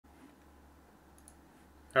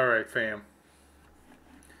Alright, fam.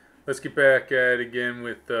 Let's get back at it again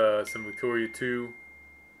with some Victoria 2.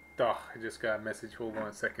 Oh, I just got a message. Hold on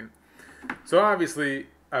a second. So, obviously,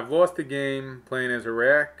 I've lost the game playing as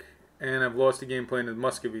Iraq, and I've lost the game playing as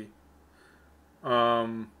Muscovy.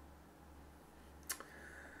 Um,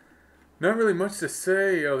 Not really much to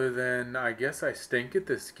say other than I guess I stink at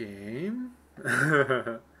this game.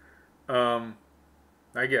 um,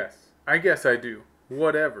 I guess. I guess I do.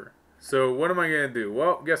 Whatever. So, what am I going to do?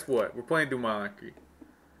 Well, guess what? We're playing Monarchy.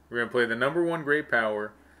 We're going to play the number one great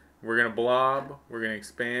power. We're going to blob. We're going to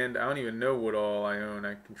expand. I don't even know what all I own.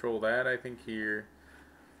 I control that, I think, here.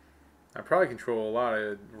 I probably control a lot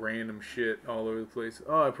of random shit all over the place.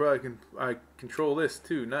 Oh, I control this,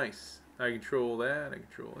 too. Nice. I control that. I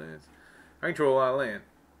control this. I control a lot of land.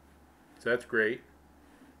 So that's great.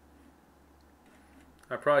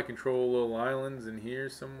 I probably control little islands in here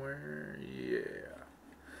somewhere. Yeah.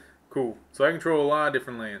 Cool. So I control a lot of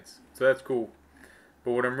different lands. So that's cool.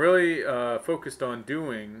 But what I'm really focused on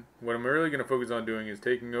doing, what I'm really going to focus on doing is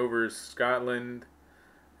taking over Scotland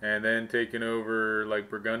and then taking over like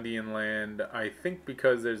Burgundian land. I think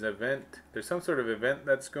because there's some sort of event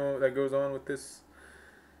that goes on with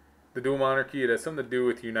the dual monarchy. It has something to do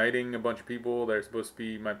with uniting a bunch of people that are supposed to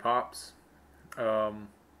be my pops. But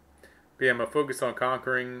yeah, I'm going to focus on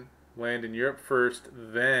conquering land in Europe first,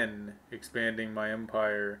 then expanding my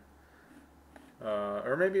empire.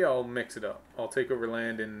 Or maybe I'll mix it up. I'll take over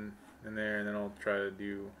land in there, and then I'll try to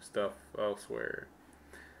do stuff elsewhere.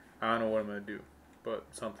 I don't know what I'm going to do, but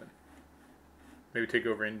something. Maybe take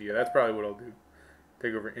over India. That's probably what I'll do.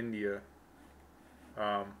 Take over India.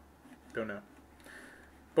 Don't know.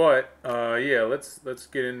 But, yeah, let's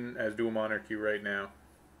get in as dual monarchy right now.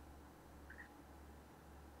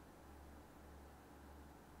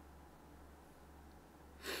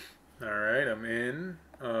 Alright, I'm in.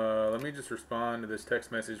 Let me just respond to this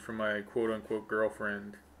text message from my quote-unquote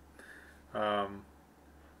girlfriend.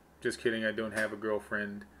 Just kidding, I don't have a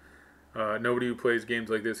girlfriend. Nobody who plays games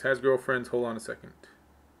like this has girlfriends. Hold on a second.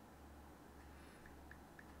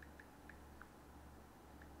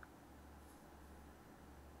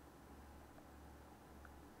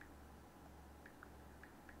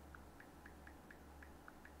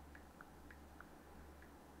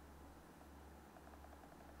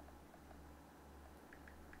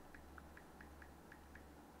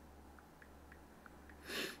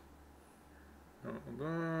 Hold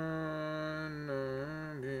on.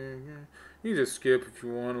 You just skip if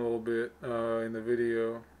you want a little bit in the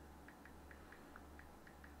video.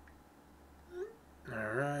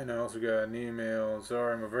 Alright, I also got an email.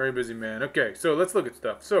 Sorry, I'm a very busy man. Okay, so let's look at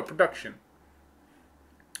stuff. So, production.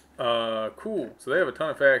 Cool. So they have a ton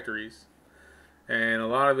of factories. And a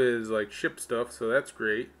lot of it is like ship stuff, so that's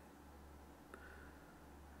great.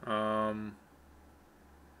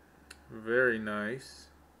 Very nice.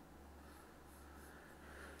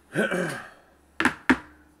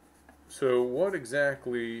 So what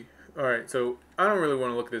exactly... Alright, so I don't really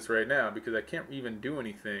want to look at this right now because I can't even do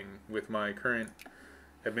anything with my current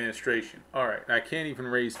administration. Alright, I can't even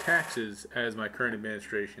raise taxes as my current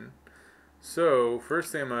administration. So,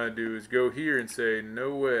 first thing I'm going to do is go here and say,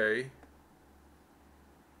 no way.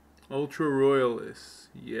 Ultra Royalists,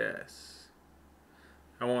 yes.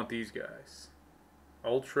 I want these guys.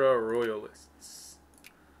 Ultra Royalists.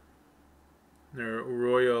 They're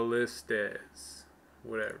Royalistes.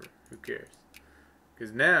 Whatever. Who cares?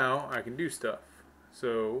 Because now I can do stuff.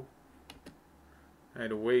 So I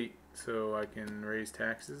had to wait so I can raise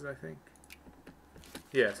taxes, I think.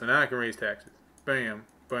 Yeah, so now I can raise taxes. Bam,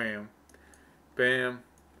 bam, bam.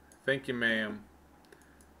 Thank you, ma'am.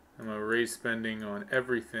 I'm going to raise spending on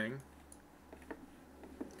everything.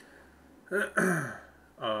 Now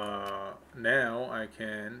I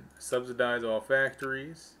can subsidize all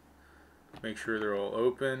factories. Make sure they're all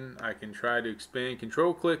open. I can try to expand.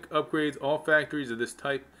 Control click upgrades all factories of this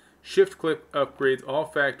type. Shift click upgrades all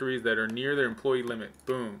factories that are near their employee limit.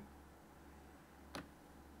 Boom.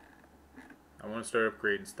 I want to start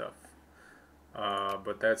upgrading stuff.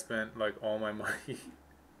 But that spent like all my money.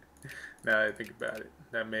 Now that I think about it.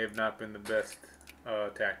 That may have not been the best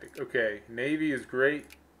tactic. Okay, Navy is great.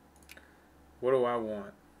 What do I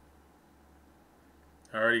want?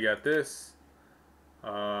 I already got this.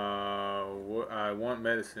 I want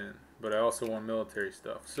medicine, but I also want military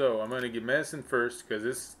stuff. So I'm going to get medicine first because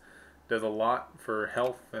this does a lot for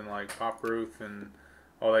health and like pop growth and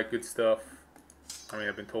all that good stuff. I mean,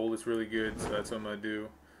 I've been told it's really good, so that's what I'm going to do.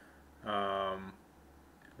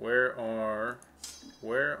 Where are...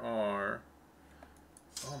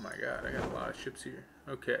 Oh my god, I got a lot of ships here.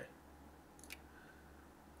 Okay.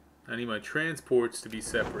 I need my transports to be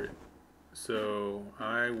separate. So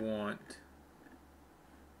I want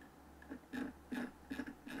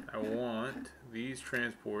these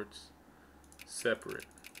transports separate.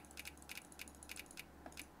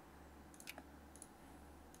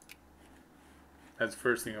 That's the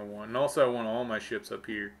first thing I want. And also I want all my ships up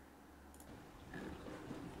here.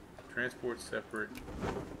 Transport separate.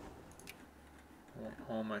 I want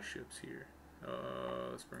all my ships here.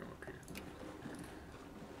 Let's bring them up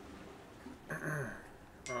here.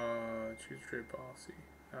 Choose trade policy.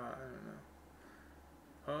 I don't know.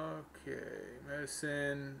 Okay,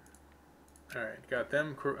 medicine. All right, got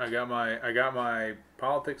them. I got my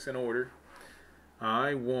politics in order.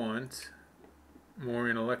 I want more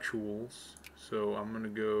intellectuals, so I'm gonna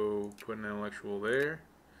go put an intellectual there.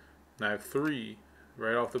 And I have 3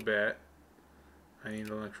 right off the bat. I need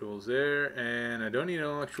intellectuals there, and I don't need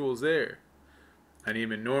intellectuals there. I need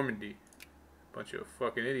them in Normandy. Bunch of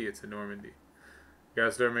fucking idiots in Normandy.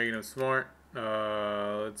 Gotta start making them smart.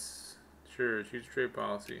 Let's choose trade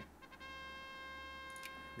policy.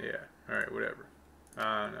 Yeah. All right. Whatever.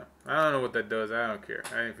 I don't know. I don't know what that does. I don't care.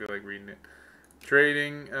 I didn't feel like reading it.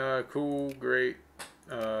 Trading. Cool. Great.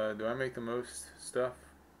 Do I make the most stuff?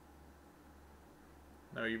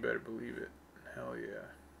 No, you better believe it. Hell yeah.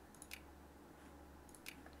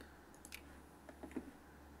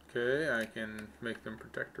 Okay, I can make them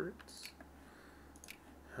protectorates.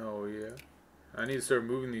 Hell yeah. I need to start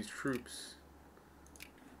moving these troops.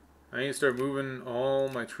 I need to start moving all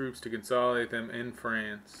my troops to consolidate them in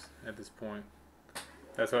France at this point.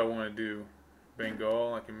 That's what I want to do.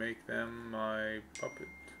 Bengal, I can make them my puppet.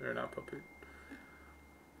 Or not puppet.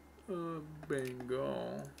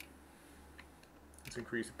 Bengal. Let's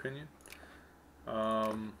increase opinion.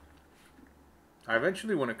 I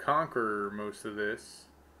eventually want to conquer most of this.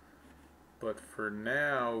 But for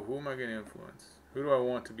now, who am I going to influence? Who do I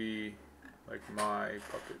want to be like my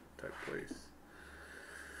puppet type place?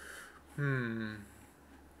 Who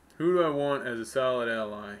do I want as a solid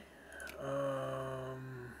ally?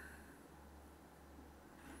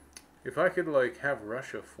 If I could like have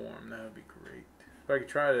Russia form, that would be great. If I could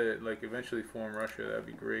try to like eventually form Russia, that would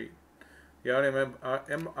be great. The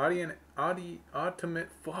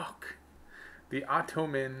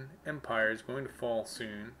Ottoman Empire is going to fall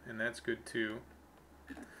soon, and that's good too.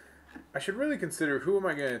 I should really consider who am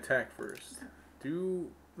I going to attack first.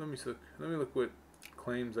 Let me look what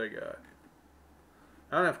claims I got.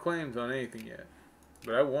 I don't have claims on anything yet,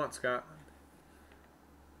 but I want Scotland.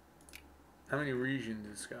 How many regions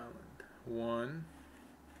is Scotland? 1,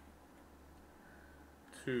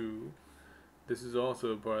 2. This is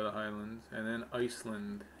also part of the Highlands, and then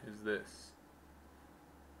Iceland is this.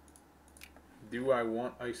 Do I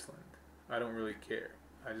want Iceland? I don't really care.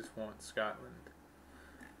 I just want Scotland.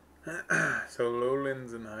 So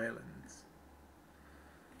lowlands and highlands.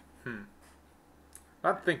 A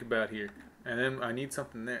lot to think about here. And then I need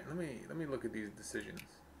something there. Let me look at these decisions.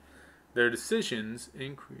 Their decisions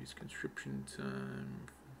increase conscription time.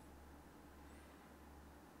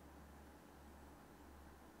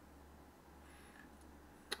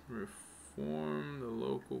 Reform the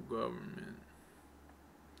local government.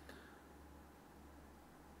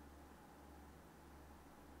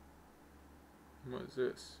 What is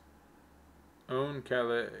this? Own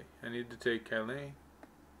Calais. I need to take Calais.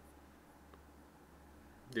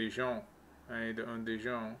 Dijon. I need to own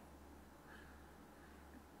Dijon.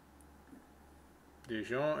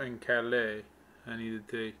 Dijon and Calais. I need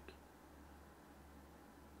to take.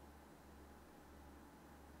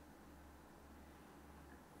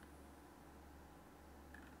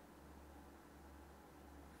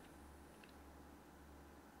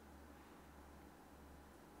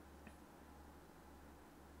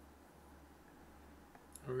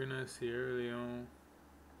 Organize Sierra Leone.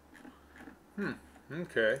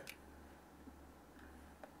 Okay.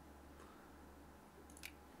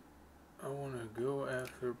 I want to go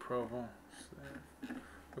after Provence.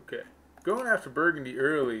 Okay. Going after Burgundy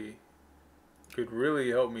early could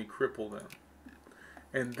really help me cripple them.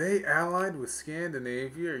 And they allied with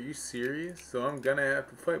Scandinavia? Are you serious? So I'm going to have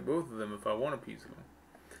to fight both of them if I want a piece of them.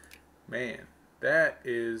 Man, that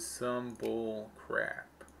is some bull crap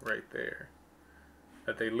right there.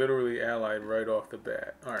 That they literally allied right off the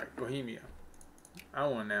bat. Alright, Bohemia. I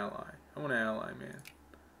want an ally. I want an ally, man.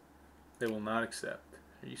 They will not accept.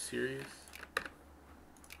 Are you serious?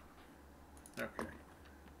 Okay.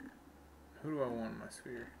 Who do I want in my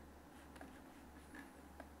sphere?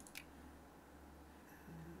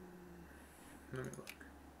 Let me look.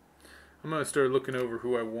 I'm going to start looking over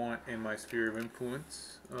who I want in my sphere of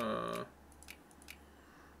influence.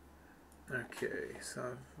 Okay,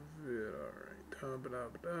 so alright.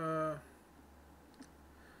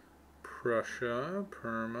 Prussia,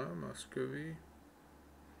 Perma, Muscovy.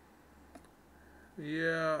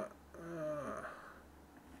 Yeah.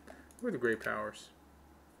 We're the great powers.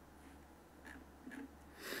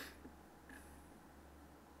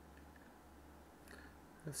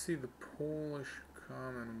 Let's see the Polish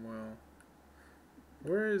Commonwealth.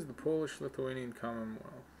 Where is the Polish-Lithuanian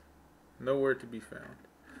Commonwealth? Nowhere to be found.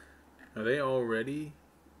 Are they already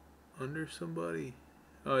under somebody?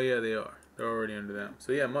 Oh yeah, they are. They're already under them.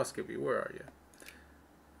 So yeah, Muscovy, where are you?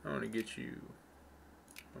 I want to get you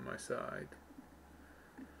on my side.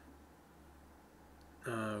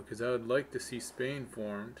 Because I would like to see Spain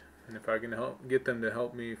formed. And if I can get them to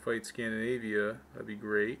help me fight Scandinavia, that'd be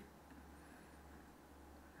great.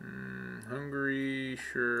 Hungary,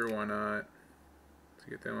 sure, why not? To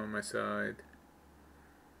get them on my side.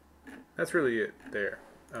 That's really it there.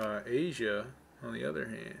 Asia, on the other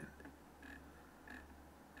hand,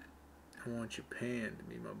 I want Japan to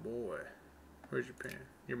be my boy. Where's Japan?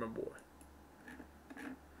 You're my boy.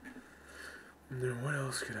 And then what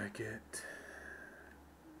else could I get?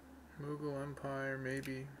 Mughal Empire,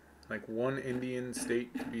 maybe. Like one Indian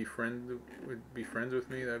state to be friends with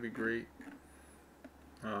me. That'd be great.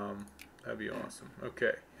 That'd be awesome.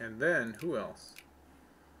 Okay, and then who else?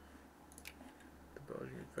 The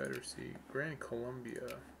Belgian Confederacy, Grand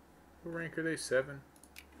Columbia. What rank are they? 7.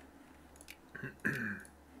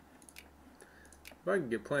 If I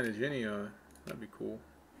can get Plantagenet, that'd be cool.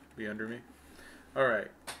 Be under me.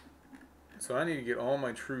 Alright. So I need to get all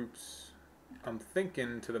my troops, I'm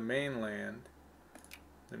thinking, to the mainland.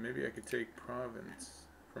 Then maybe I could take Provence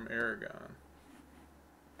from Aragon.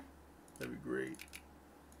 That'd be great.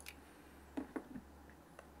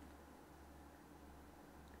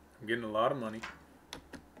 I'm getting a lot of money.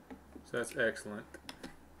 So that's excellent.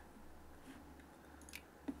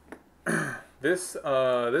 This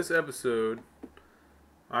episode,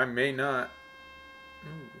 I may not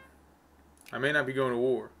be going to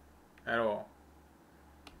war at all.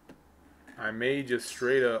 I may just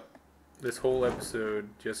straight up, this whole episode,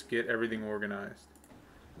 just get everything organized.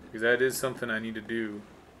 Because that is something I need to do.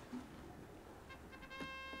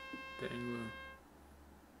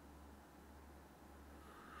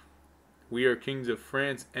 We are kings of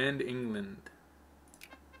France and England.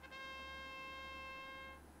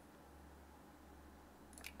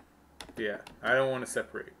 Yeah, I don't want to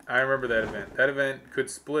separate. I remember that event. That event could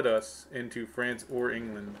split us into France or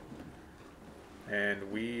England. And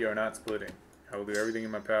we are not splitting. I will do everything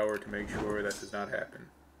in my power to make sure that does not happen.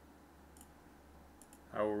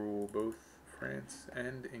 I will rule both France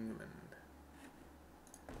and England.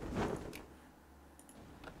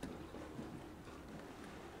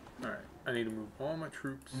 Alright, I need to move all my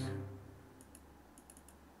troops.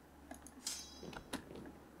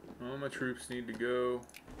 All my troops need to go.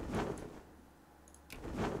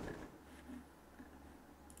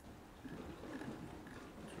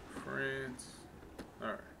 France.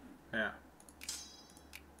 Alright, now.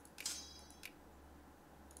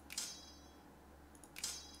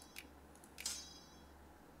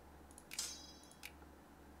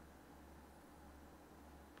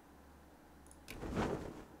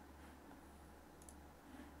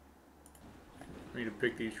 We need to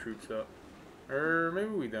pick these troops up. Or maybe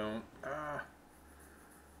we don't. I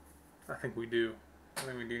think we do. I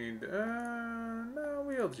think we do need to... no,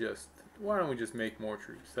 we'll just... Why don't we just make more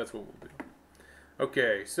troops? That's what we'll do.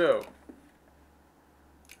 Okay, so...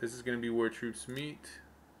 This is going to be where troops meet.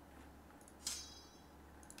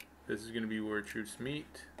 This is going to be where troops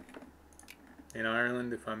meet. In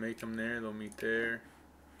Ireland, if I make them there, they'll meet there.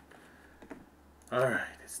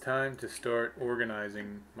 Alright, it's time to start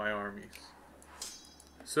organizing my armies.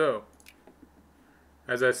 So,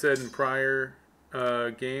 as I said in prior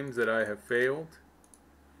games that I have failed,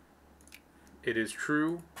 it is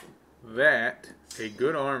true that a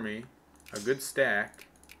good army, a good stack,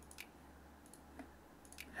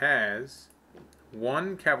 has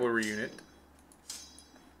 1 cavalry unit.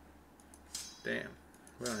 Damn,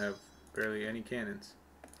 we don't have barely any cannons.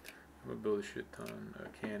 I'm going to build a shit ton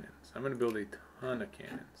of cannons. I'm going to build a ton of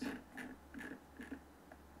cannons.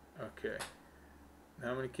 Okay.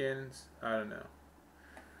 How many cannons? I don't know.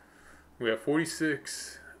 We have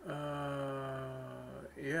 46.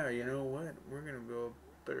 Yeah, you know what? We're going to build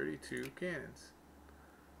 32 cannons.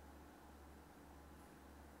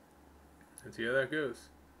 Let's see how that goes.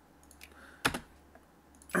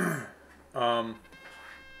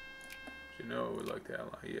 You know, we'd like to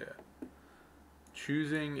ally, yeah.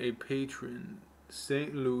 Choosing a patron,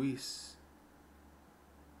 St. Louis.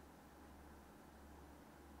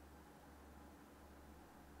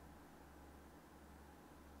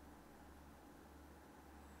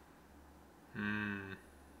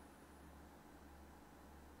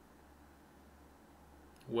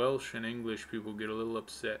 Welsh and English people get a little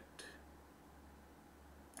upset.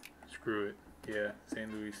 Screw it. Yeah, St.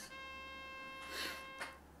 Louis.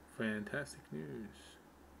 Fantastic news.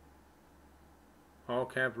 All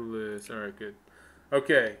capitalists. Alright, good.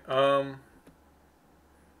 Okay, I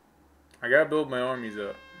gotta build my armies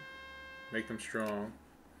up. Make them strong.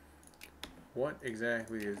 What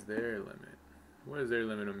exactly is their limit? What is their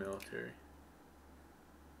limit of military?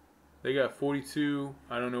 They got 42.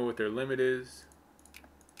 I don't know what their limit is.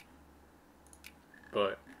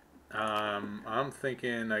 But I'm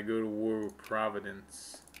thinking I go to war with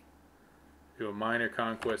Providence. Do a minor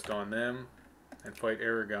conquest on them and fight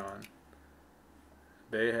Aragon.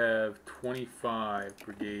 They have 25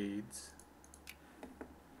 brigades.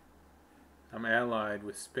 I'm allied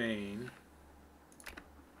with Spain.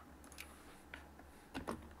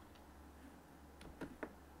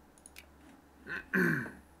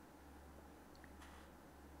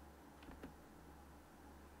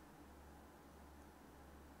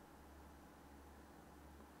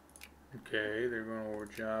 Okay, they're going over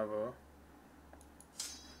Java.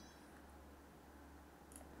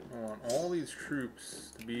 I want all these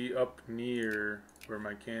troops to be up near where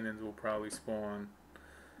my cannons will probably spawn.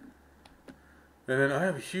 And then I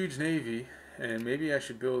have a huge navy, and maybe I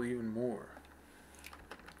should build even more.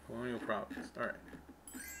 Colonial province. Alright.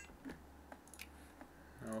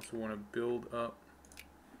 I also want to build up,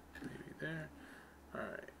 maybe there.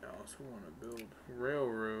 Alright, I also want to build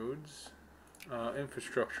railroads.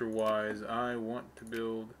 Infrastructure wise, I want to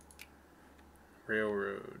build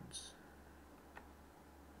railroads.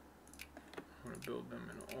 I want to build them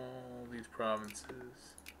in all these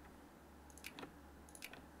provinces.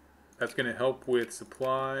 That's going to help with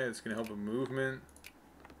supply, it's going to help with movement,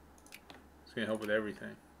 it's going to help with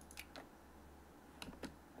everything.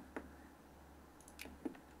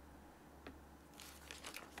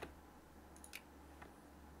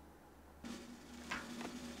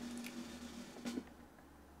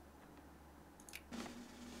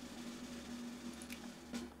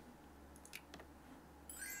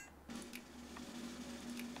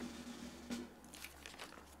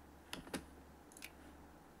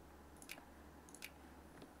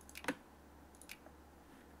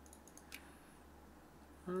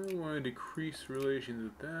 I want to decrease relations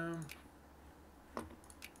with them. I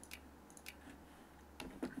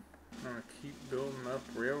want to keep building up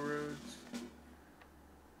railroads.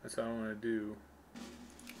 That's what I want to do.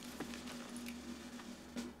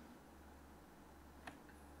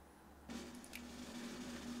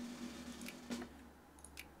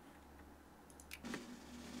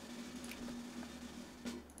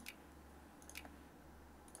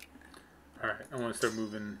 Alright, I want to start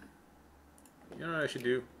moving. You know what I should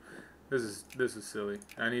do? This is silly.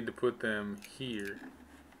 I need to put them here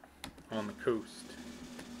on the coast.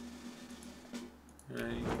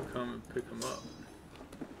 And you can come and pick them up.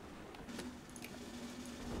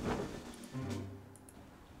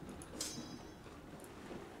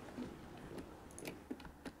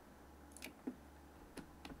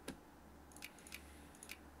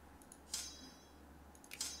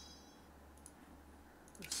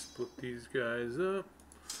 Split these guys up.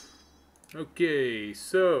 Okay,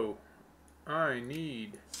 so I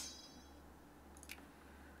need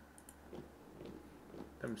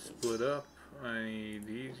them split up. I need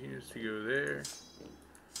these units to go there.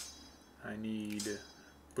 I need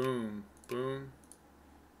boom, boom.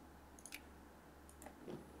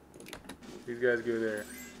 These guys go there.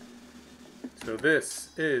 So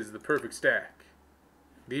this is the perfect stack.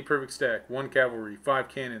 The perfect stack. 1 cavalry, 5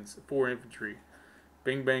 cannons, 4 infantry.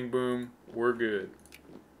 Bing, bang, boom. We're good.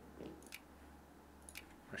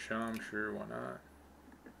 Asham, sure, why not?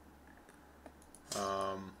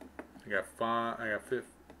 I got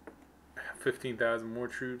 15,000 more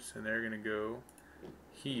troops, and they're gonna go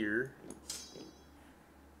here.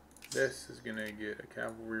 This is gonna get a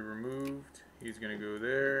cavalry removed. He's gonna go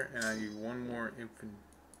there, and I need 1 more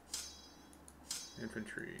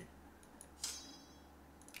infantry.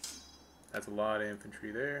 That's a lot of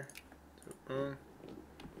infantry there. So boom.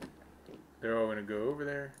 They're all gonna go over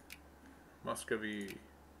there. Muscovy.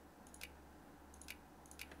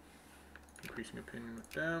 Increasing opinion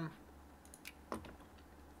with them.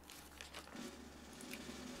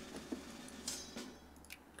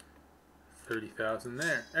 $30,000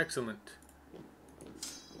 there. Excellent.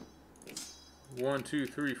 1, 2,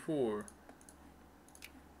 3, 4.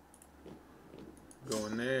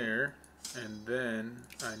 Going there. And then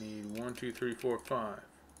I need 1, 2, 3, 4, 5.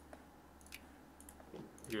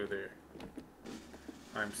 Go there.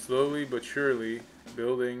 I'm slowly but surely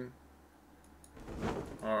building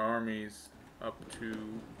our armies up to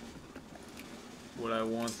what I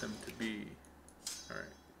want them to be.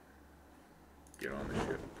 Alright, get on the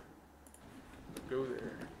ship. Go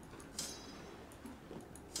there.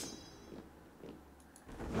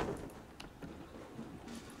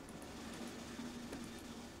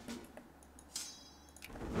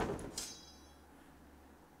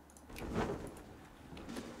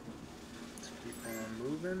 Let's keep on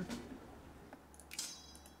moving.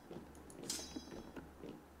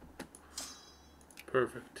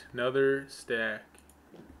 Perfect. Another stack.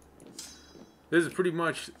 This is pretty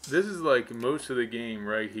much, this is like most of the game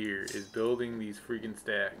right here, is building these freaking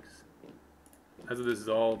stacks. That's what this is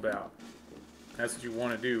all about. That's what you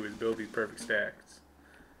want to do, is build these perfect stacks.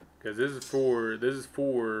 Because this is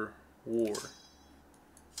for war.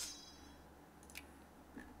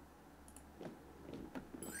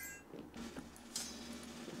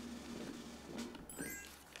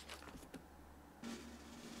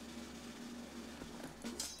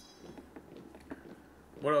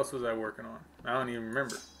 What else was I working on? I don't even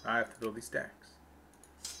remember. I have to build these stacks.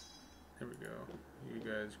 There we go. You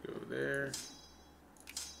guys go there.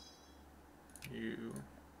 You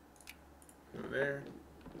go there.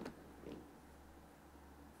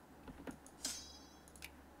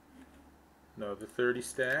 Another 30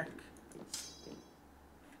 stack.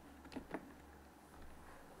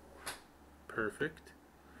 Perfect.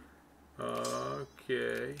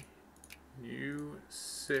 Okay. You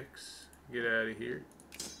 6. Get out of here.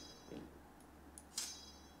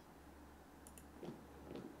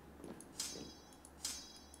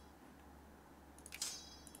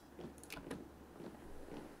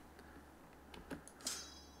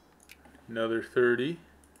 Another 30.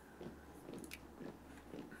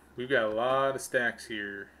 We've got a lot of stacks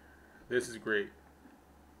here. This is great.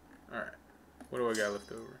 Alright. What do I got left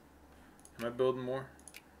over? Am I building more?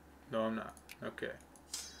 No, I'm not. Okay.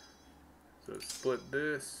 So split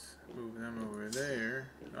this. Move them over there.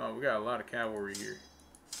 Oh, we got a lot of cavalry here.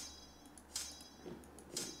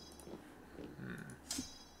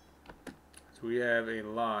 So we have a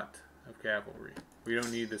lot of cavalry. We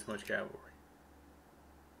don't need this much cavalry.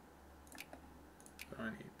 I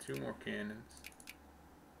need 2 more cannons.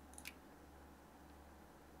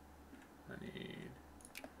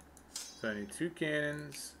 I need 2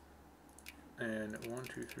 cannons and 1,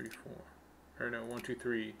 2, 3, 4. Or no, 1, 2,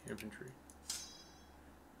 3 infantry.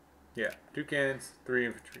 Yeah, 2 cannons, 3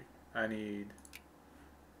 infantry. I need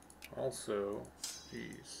also,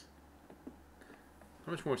 geez,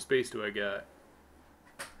 how much more space do I got?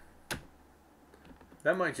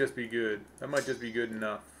 That might just be good. That might just be good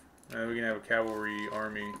enough. And we can have a cavalry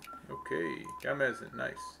army. Okay, Gamezin,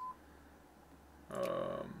 nice.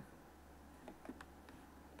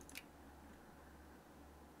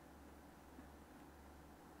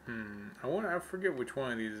 I forget which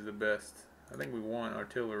one of these is the best. I think we want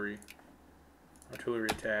artillery. Artillery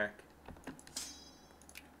attack.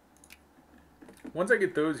 Once I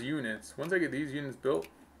get those units, once I get these units built,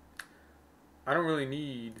 I don't really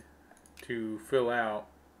need to fill out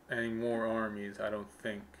any more armies, I don't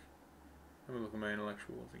think. Let me look at my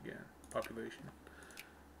intellectuals again. Population.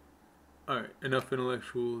 Alright, enough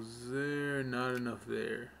intellectuals there, not enough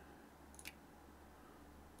there.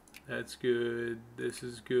 That's good. This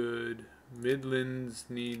is good. Midlands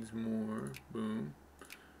needs more. Boom.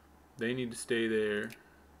 They need to stay there.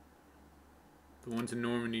 The ones in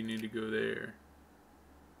Normandy need to go there.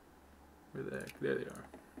 Where the heck? There they are.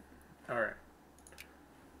 Alright.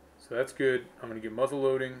 So that's good. I'm going to get muzzle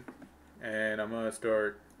loading. And I'm going to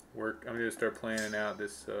start I'm going to start planning out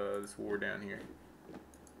this this war down here.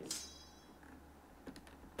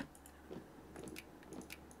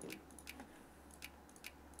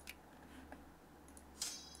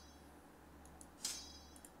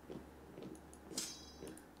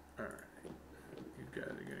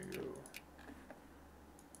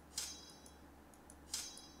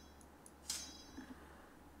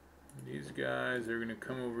 These guys are going to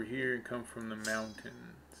come over here and come from the mountains.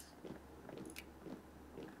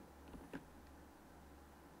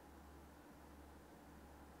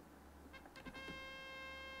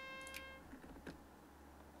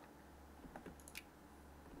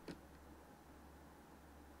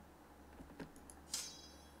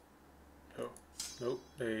 Oh, nope,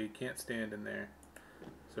 they can't stand in there.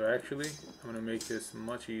 So actually, I'm going to make this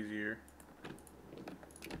much easier.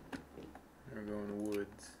 We're going to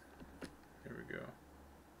woods. There we go.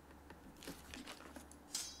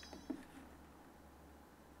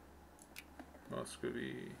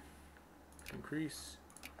 Muscovy increase.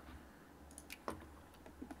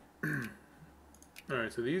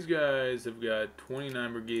 Alright, so these guys have got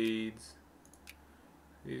 29 brigades.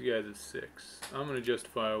 These guys have 6. I'm going to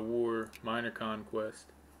justify a war, minor conquest.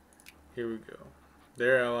 Here we go.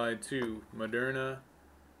 They're allied to Moderna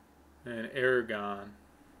and Aragon.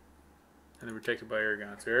 And they're protected by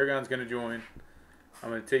Aragon. So Aragon's going to join.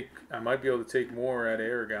 I might be able to take more out of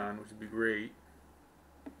Aragon, which would be great.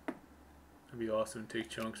 It'd be awesome to take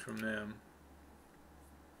chunks from them.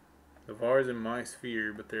 The Var's in my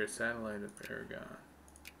sphere, but they're a satellite of Aragon.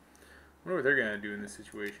 I wonder what they're going to do in this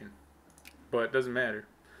situation. But it doesn't matter.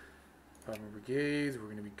 5 more brigades, we're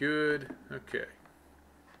going to be good. Okay.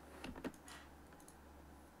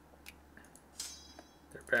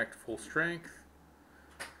 They're back to full strength.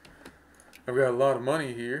 I've got a lot of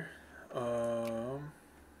money here.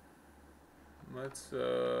 Let's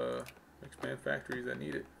expand factories. I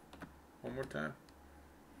need it. One more time.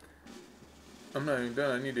 I'm not even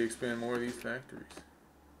done. I need to expand more of these factories.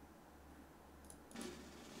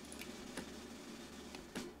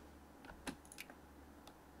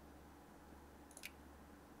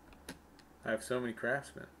 I have so many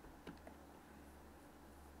craftsmen.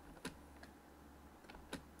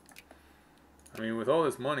 I mean, with all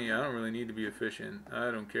this money, I don't really need to be efficient.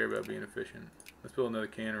 I don't care about being efficient. Let's build another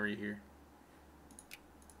cannery here.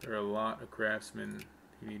 There are a lot of craftsmen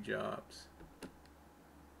who need jobs.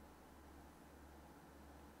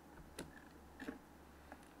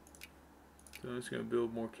 So I'm just going to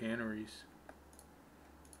build more canneries.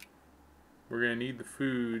 We're going to need the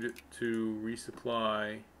food to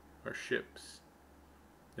resupply our ships,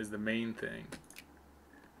 is the main thing.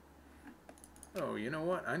 Oh, you know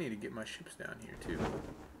what? I need to get my ships down here too.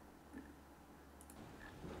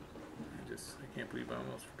 I can't believe I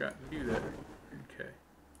almost forgot to do that. Okay.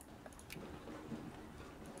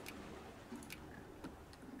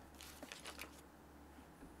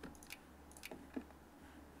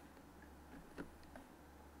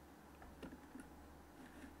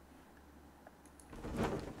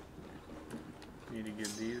 Need to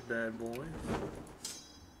get these bad boys.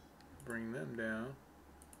 Bring them down.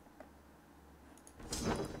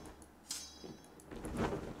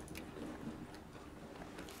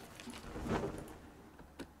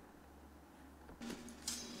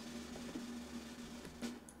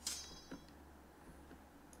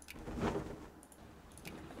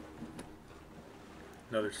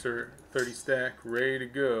 Another 30 stack ready to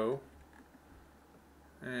go.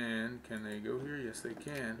 And can they go here? Yes, they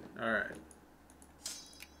can. Alright.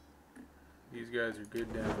 These guys are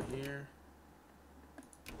good down here.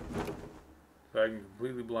 So I can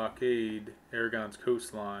completely blockade Aragon's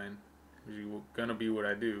coastline, which is gonna be what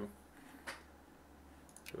I do.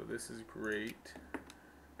 So this is great.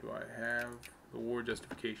 Do I have the war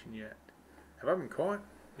justification yet? Have I been caught?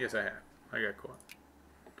 Yes, I have. I got caught.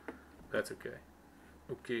 That's okay.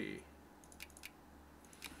 Okay.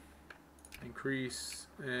 Increase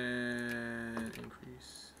and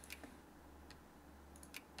increase.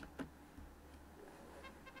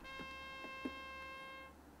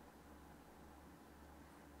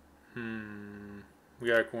 We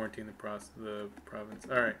gotta quarantine the province.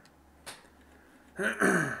 All right.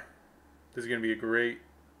 This is gonna be a great.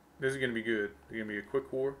 This is gonna be good. It's gonna be a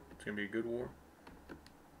quick war. It's gonna be a good war.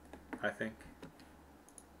 I think.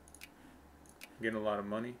 I'm getting a lot of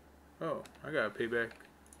money. Oh, I gotta pay back.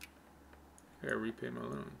 I gotta repay my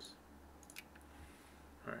loans.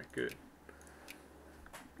 All right, good.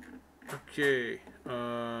 Okay.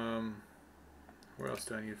 Where else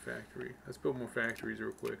do I need a factory? Let's build more factories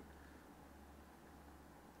real quick.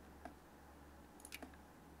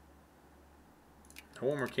 I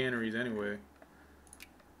want more canneries anyway.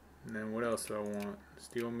 And then what else do I want?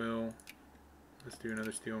 Steel mill. Let's do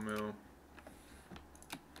another steel mill.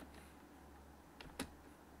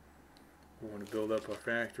 We want to build up our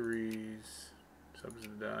factories.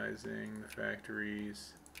 Subsidizing the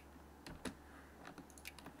factories.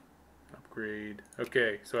 Upgrade.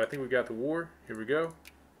 Okay, so I think we got the war. Here we go.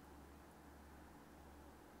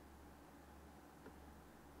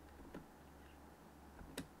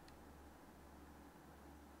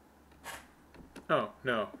 Oh,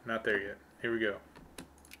 no, not there yet. Here we go.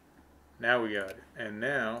 Now we got it. And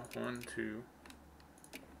now, 1, 2.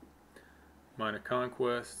 Minor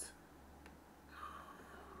conquest.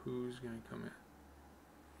 Who's going to come in?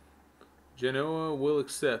 Genoa will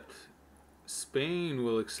accept. Spain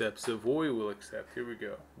will accept. Savoy will accept. Here we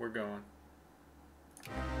go. We're going.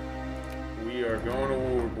 We are going to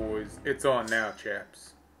war, boys. It's on now,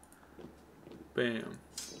 chaps. Bam.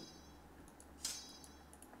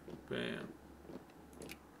 Bam.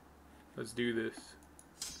 Let's do this.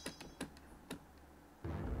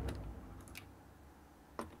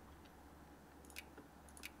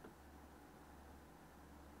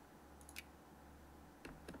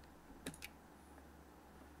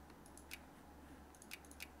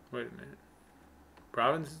 Wait a minute.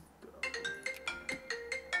 Province?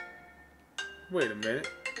 Wait a minute.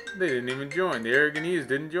 They didn't even join. The Aragonese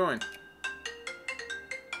didn't join.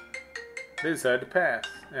 They decided to pass.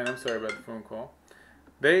 And I'm sorry about the phone call.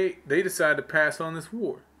 They decided to pass on this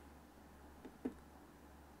war.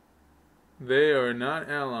 They are not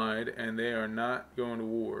allied and they are not going to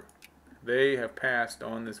war. They have passed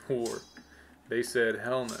on this war. They said,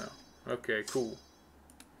 hell no. Okay, cool.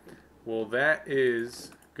 Well, that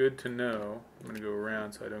is good to know. I'm going to go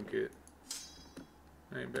around so I don't get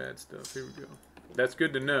any bad stuff. Here we go. That's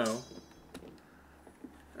good to know.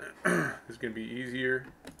 It's going to be easier.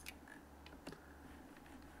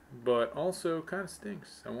 But also kind of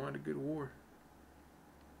stinks. I wanted a good war.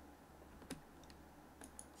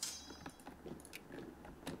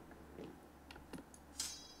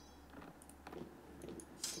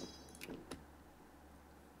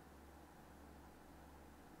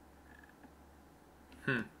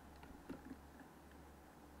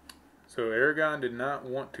 So Aragon did not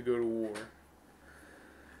want to go to war.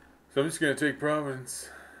 So I'm just going to take Providence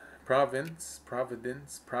for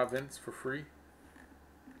free.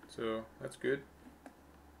 So that's good.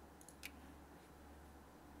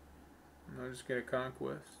 I'm just going to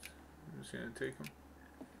conquest. I'm just going to take them.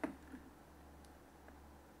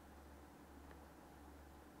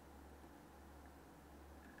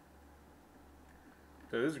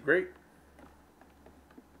 So this is great.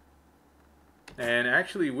 And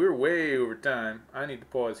actually, we're way over time. I need to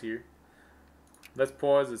pause here. Let's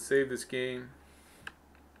pause and save this game.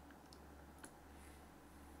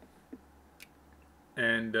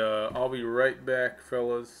 And I'll be right back,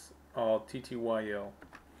 fellas. I'll TTYL.